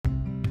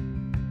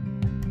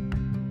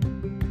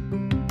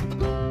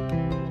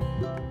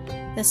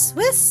The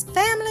Swiss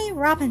Family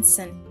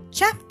Robinson,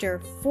 Chapter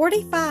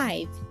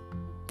 45.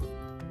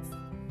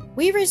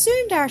 We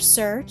resumed our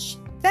search,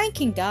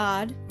 thanking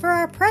God for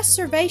our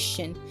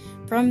preservation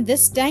from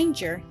this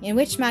danger in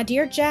which my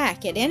dear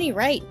Jack at any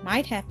rate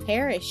might have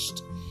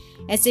perished.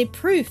 As a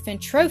proof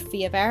and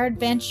trophy of our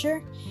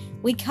adventure,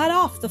 we cut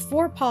off the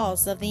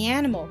forepaws of the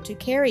animal to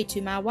carry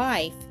to my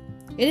wife.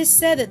 It is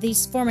said that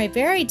these form a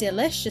very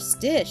delicious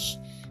dish,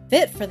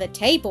 fit for the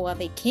table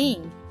of a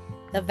king.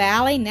 The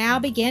valley now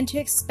began to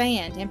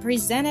expand and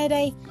presented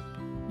a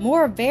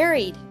more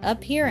varied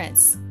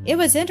appearance. It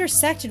was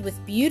intersected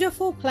with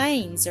beautiful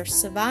plains or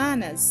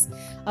savannas,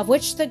 of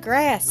which the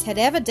grass had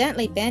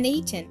evidently been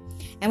eaten,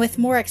 and with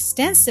more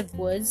extensive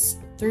woods,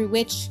 through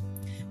which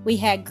we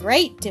had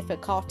great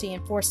difficulty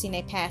in forcing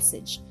a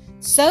passage.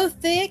 So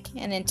thick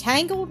and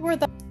entangled were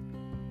the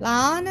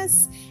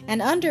lianas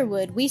and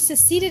underwood, we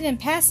succeeded in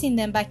passing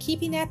them by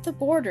keeping at the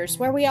borders,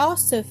 where we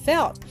also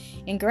felt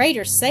in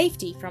greater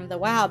safety from the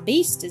wild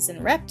beasts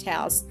and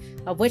reptiles,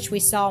 of which we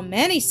saw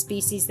many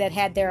species that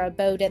had their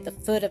abode at the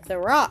foot of the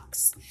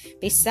rocks.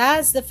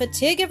 Besides the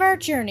fatigue of our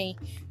journey,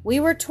 we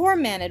were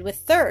tormented with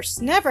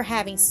thirst, never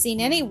having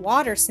seen any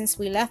water since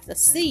we left the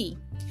sea.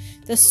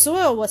 The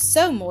soil was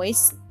so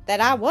moist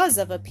that I was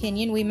of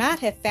opinion we might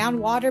have found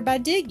water by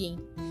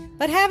digging.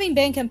 But having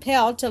been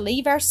compelled to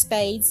leave our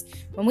spades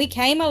when we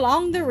came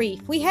along the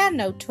reef, we had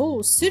no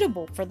tools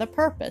suitable for the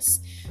purpose.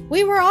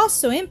 We were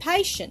also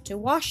impatient to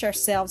wash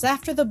ourselves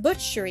after the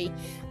butchery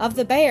of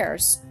the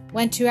bears,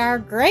 when to our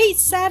great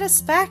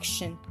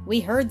satisfaction we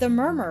heard the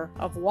murmur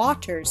of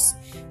waters,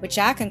 which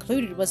I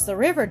concluded was the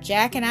river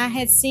Jack and I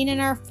had seen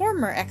in our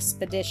former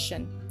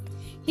expedition.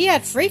 He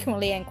had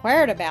frequently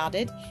inquired about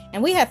it,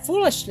 and we had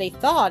foolishly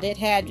thought it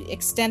had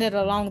extended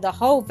along the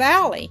whole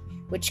valley,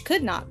 which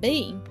could not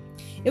be.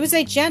 It was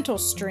a gentle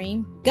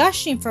stream,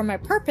 gushing from a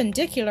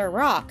perpendicular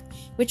rock,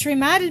 which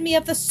reminded me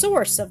of the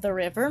source of the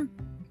river,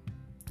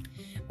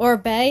 or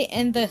bay,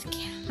 in the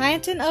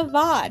canton of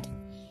Vaud.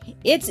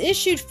 It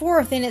issued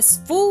forth in its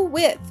full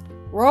width,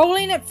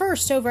 rolling at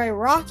first over a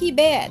rocky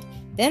bed,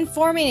 then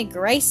forming a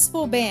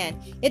graceful bend.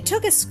 It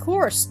took its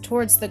course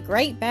towards the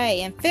great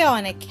bay, and fell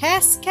in a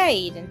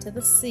cascade into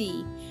the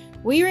sea.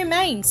 We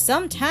remained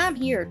some time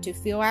here to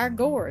fill our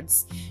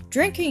gourds,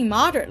 drinking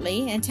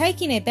moderately and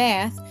taking a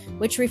bath,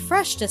 which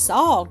refreshed us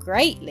all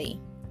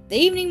greatly. The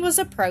evening was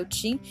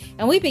approaching,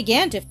 and we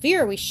began to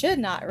fear we should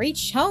not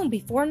reach home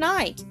before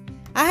night.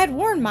 I had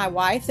warned my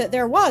wife that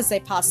there was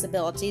a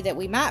possibility that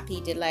we might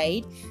be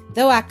delayed,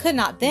 though I could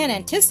not then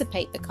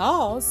anticipate the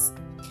cause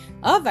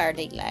of our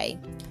delay.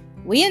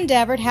 We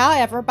endeavored,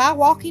 however, by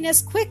walking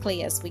as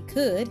quickly as we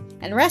could,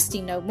 and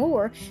resting no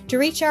more, to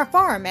reach our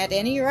farm at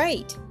any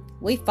rate.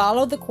 We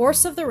followed the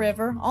course of the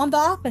river, on the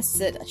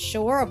opposite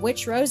shore of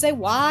which rose a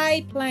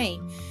wide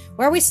plain,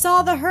 where we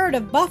saw the herd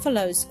of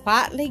buffaloes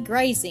quietly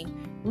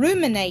grazing,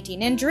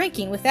 ruminating, and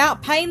drinking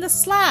without paying the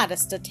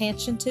slightest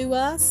attention to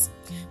us.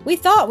 We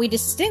thought we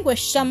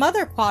distinguished some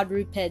other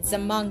quadrupeds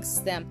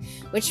amongst them,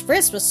 which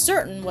Fritz was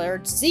certain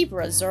were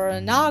zebras or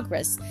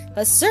onagras,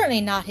 but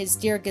certainly not his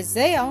dear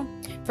gazelle,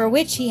 for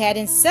which he had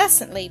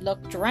incessantly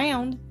looked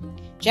round.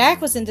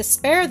 Jack was in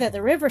despair that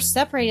the river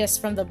separated us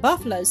from the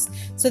buffaloes,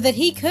 so that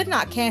he could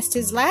not cast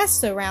his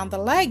lasso round the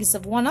legs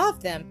of one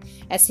of them,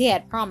 as he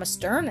had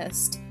promised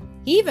Ernest.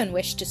 He even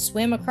wished to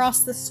swim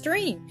across the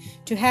stream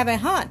to have a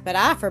hunt, but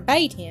I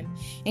forbade him,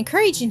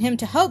 encouraging him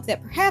to hope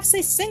that perhaps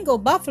a single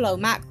buffalo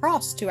might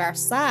cross to our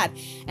side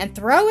and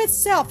throw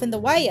itself in the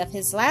way of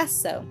his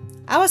lasso.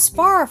 I was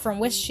far from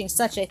wishing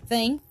such a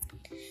thing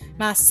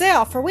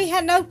myself, for we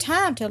had no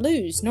time to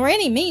lose, nor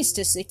any means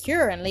to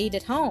secure and lead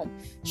it home,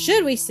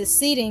 should we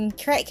succeed in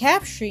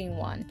capturing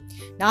one,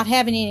 not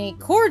having any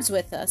cords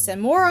with us,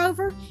 and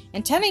moreover,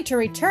 intending to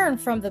return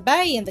from the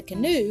bay in the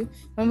canoe.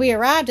 When we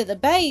arrived at the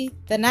bay,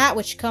 the night,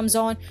 which comes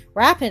on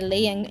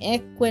rapidly in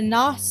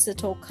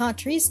equinoctial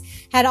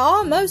countries, had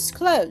almost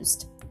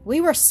closed. We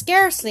were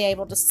scarcely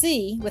able to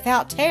see,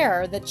 without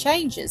terror, the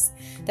changes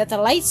that the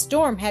late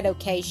storm had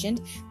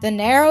occasioned. The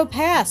narrow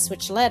pass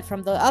which led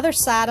from the other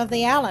side of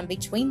the island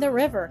between the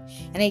river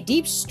and a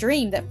deep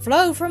stream that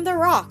flowed from the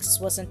rocks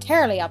was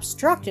entirely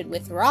obstructed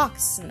with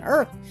rocks and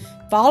earth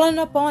fallen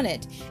upon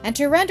it, and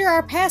to render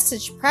our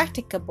passage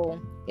practicable,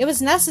 it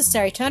was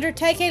necessary to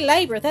undertake a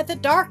labor that the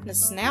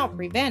darkness now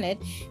prevented,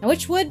 and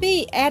which would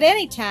at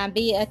any time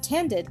be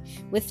attended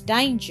with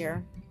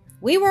danger.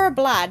 We were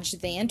obliged,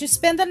 then, to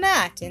spend the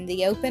night in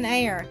the open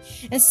air,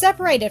 and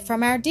separated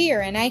from our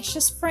dear and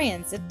anxious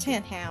friends at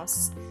Tent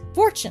House.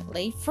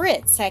 Fortunately,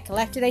 Fritz had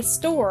collected a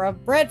store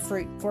of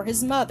breadfruit for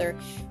his mother,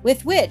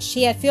 with which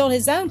he had filled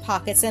his own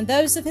pockets and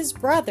those of his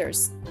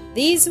brothers.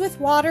 These, with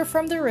water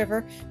from the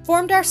river,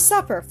 formed our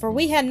supper, for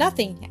we had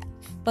nothing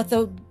but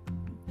the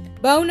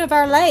bone of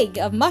our leg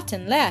of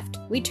mutton left.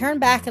 We turned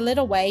back a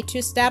little way to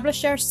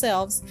establish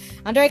ourselves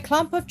under a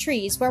clump of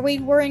trees where we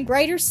were in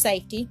greater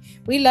safety.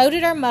 We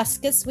loaded our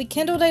muskets, we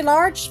kindled a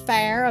large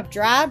fire of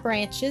dry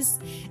branches,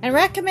 and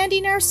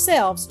recommending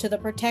ourselves to the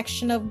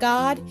protection of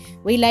God,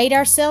 we laid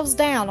ourselves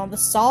down on the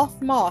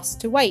soft moss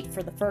to wait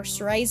for the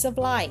first rays of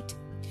light.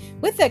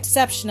 with the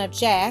exception of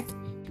Jack,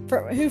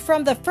 who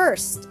from the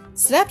first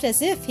slept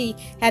as if he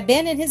had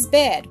been in his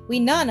bed. We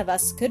none of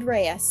us could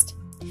rest.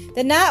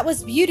 The night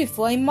was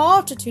beautiful. A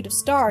multitude of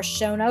stars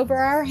shone over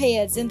our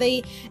heads in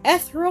the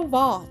ethereal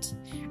vault.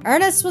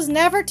 Ernest was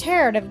never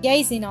tired of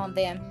gazing on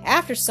them.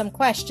 After some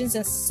questions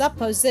and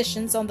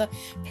suppositions on the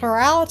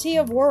plurality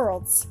of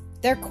worlds,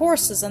 their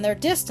courses and their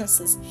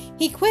distances,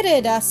 he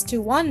quitted us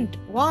to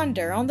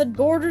wander on the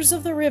borders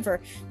of the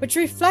river, which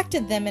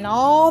reflected them in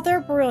all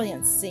their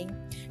brilliancy.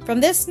 From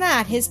this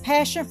night his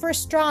passion for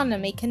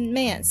astronomy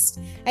commenced,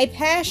 a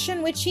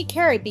passion which he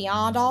carried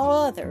beyond all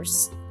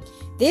others.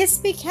 This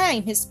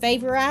became his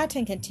favorite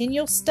and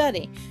continual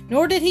study,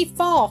 nor did he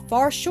fall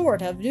far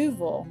short of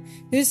Duval,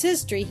 whose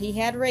history he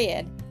had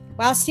read.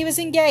 Whilst he was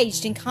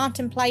engaged in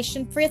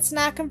contemplation, Fritz and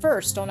I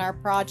conversed on our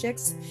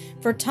projects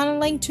for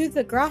tunneling to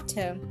the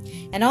grotto,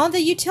 and on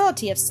the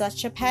utility of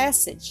such a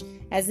passage,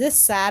 as this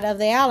side of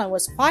the island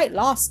was quite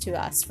lost to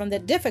us from the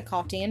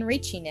difficulty in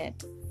reaching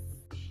it.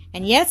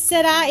 And yet,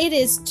 said I, it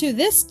is to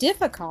this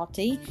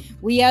difficulty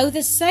we owe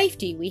the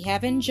safety we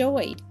have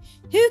enjoyed.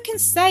 Who can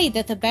say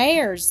that the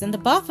bears and the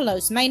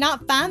buffaloes may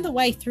not find the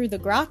way through the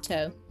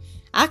grotto?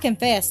 I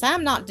confess I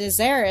am not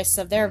desirous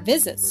of their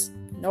visits,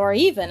 nor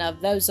even of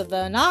those of the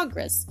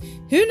Onagras.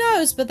 Who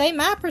knows but they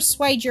might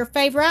persuade your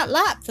favorite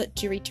Lightfoot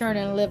to return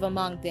and live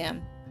among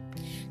them.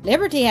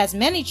 Liberty has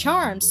many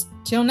charms.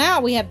 Till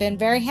now we have been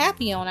very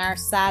happy on our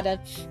side of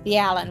the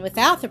island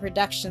without the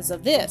productions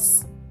of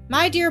this.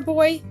 My dear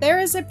boy,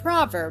 there is a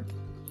proverb,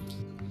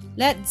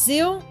 let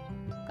zeal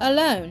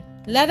alone.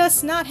 Let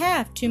us not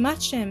have too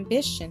much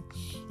ambition.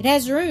 It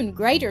has ruined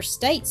greater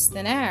states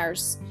than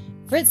ours.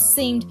 Fritz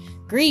seemed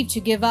grieved to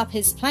give up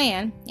his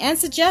plan, and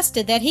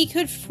suggested that he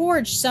could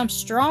forge some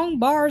strong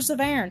bars of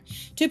iron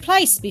to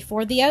place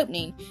before the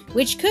opening,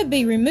 which could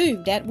be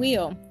removed at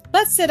will.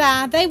 But, said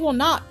I, they will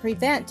not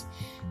prevent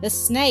the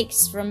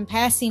snakes from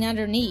passing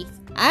underneath.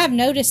 I have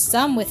noticed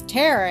some with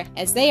terror,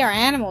 as they are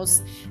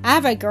animals I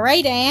have a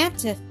great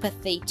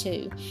antipathy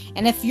to,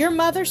 and if your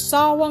mother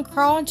saw one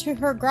crawl into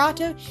her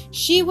grotto,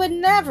 she would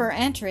never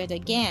enter it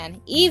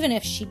again, even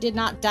if she did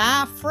not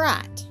die of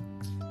fright.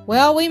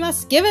 Well, we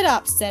must give it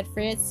up, said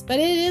Fritz, but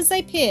it is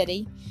a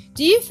pity.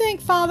 Do you think,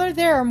 father,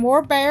 there are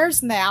more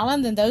bears in the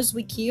island than those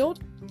we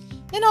killed?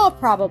 In all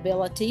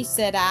probability,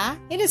 said I.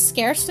 It is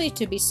scarcely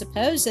to be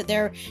supposed that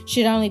there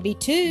should only be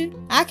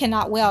 2. I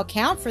cannot well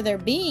account for their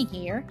being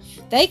here.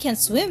 They can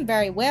swim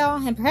very well,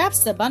 and perhaps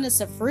the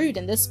abundance of fruit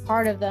in this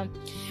part of the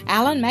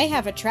island may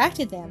have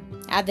attracted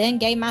them. I then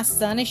gave my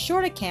son a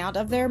short account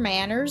of their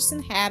manners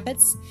and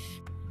habits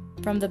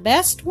from the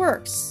best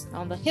works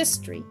on the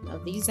history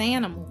of these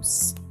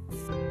animals.